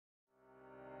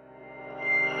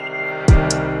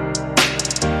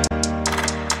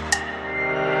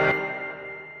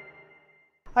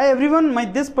Hi everyone,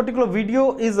 this particular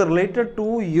video is related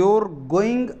to your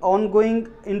ongoing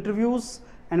interviews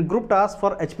and group tasks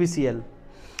for HPCL.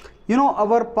 You know,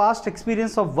 our past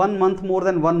experience of 1 month, more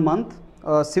than 1 month,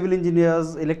 civil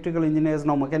engineers, electrical engineers,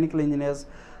 now mechanical engineers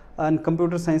and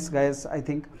computer science guys, I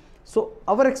think. So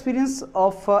our experience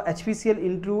of HPCL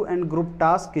interview and group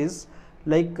task is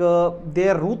like they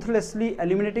are ruthlessly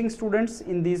eliminating students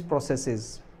in these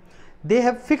processes. They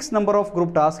have fixed number of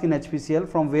group tasks in HPCL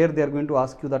from where they are going to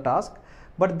ask you the task,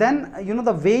 but then you know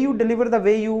the way you deliver, the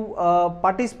way you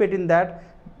participate in that,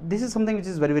 this is something which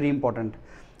is very important.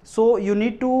 So you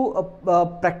need to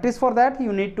practice for that,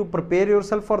 you need to prepare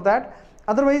yourself for that.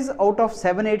 Otherwise, out of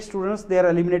 7-8 students, they are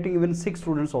eliminating even 6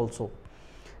 students also.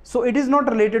 So it is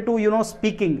not related to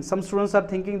speaking. Some students are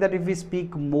thinking that if we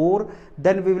speak more,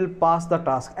 then we will pass the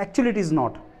task. Actually, it is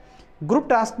not. Group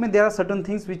task mein there are certain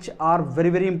things which are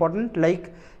very important,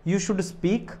 like you should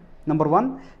speak. Number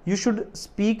 1, you should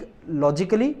speak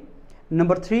logically.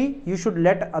 Number 3, you should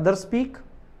let others speak.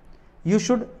 You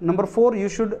should, number 4, you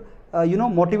should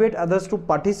motivate others to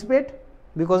participate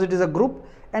because it is a group,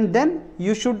 and then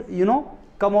you should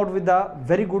come out with a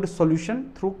very good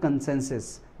solution through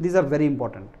consensus. These are very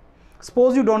important.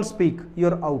 Suppose you don't speak, you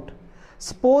are out.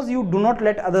 Suppose you do not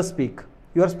let others speak,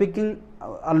 you are speaking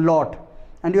a lot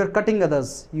and you are cutting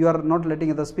others, you are not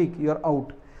letting others speak, you are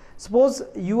out. Suppose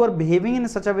you are behaving in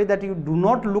such a way that you do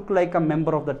not look like a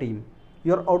member of the team,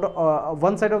 you are out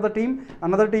one side of the team,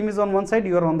 another team is on one side,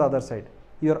 you are on the other side,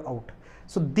 you are out.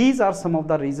 So these are some of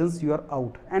the reasons you are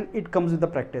out, and it comes with the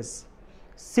practice.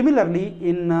 Similarly,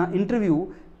 in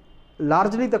interview,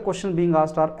 largely the questions being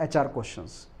asked are HR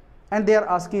questions, and they are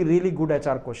asking really good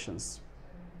HR questions.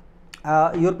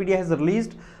 YourPedia has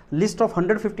released list of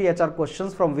 150 HR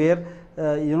questions from where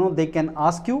they can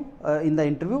ask you in the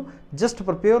interview. Just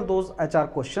prepare those HR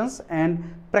questions and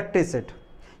practice it.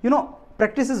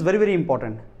 Practice is very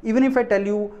important. Even if I tell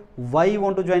you why you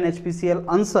want to join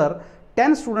HPCL, answer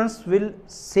 10 students will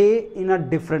say in a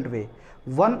different way.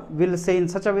 One will say in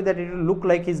such a way that it will look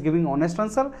like he is giving honest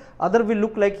answer, other will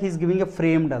look like he is giving a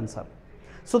framed answer.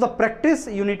 So the practice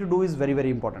you need to do is very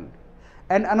important.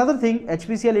 And another thing,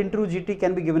 HPCL interview GT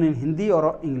can be given in Hindi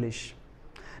or English.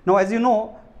 Now, as you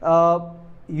know,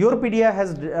 YourPedia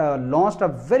has launched a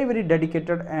very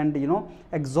dedicated and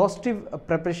exhaustive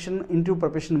interview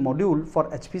preparation module for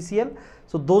HPCL.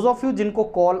 So those of you jinko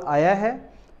call aaya hai,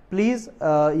 please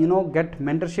get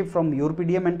mentorship from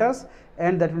YourPedia mentors,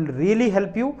 and that will really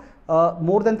help you.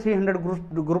 More than 300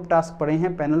 group tasks पड़े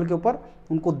हैं panel के ऊपर,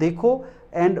 उनको देखो,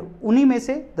 and उन्हीं में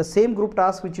से the same group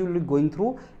task which you will be going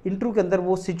through interview के अंदर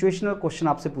वो सिचुएशनल क्वेश्चन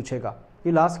आपसे पूछेगा.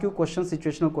 He will ask you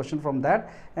situational question from that,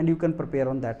 and you can prepare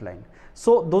on that line.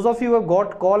 So those of you who have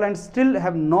got call and still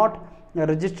have not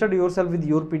registered yourself with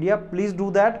YourPedia, please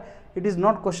do that. It is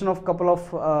not question of couple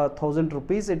of 1,000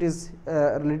 rupees. It is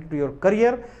related to your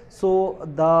career. So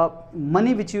the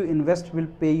money which you invest will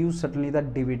pay you certainly the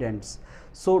dividends.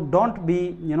 So don't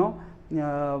be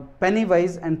penny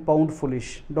wise and pound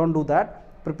foolish. Don't do that.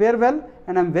 Prepare well,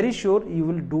 and I'm very sure you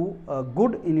will do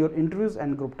good in your interviews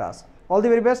and group tasks. All the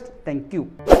very best. Thank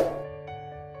you.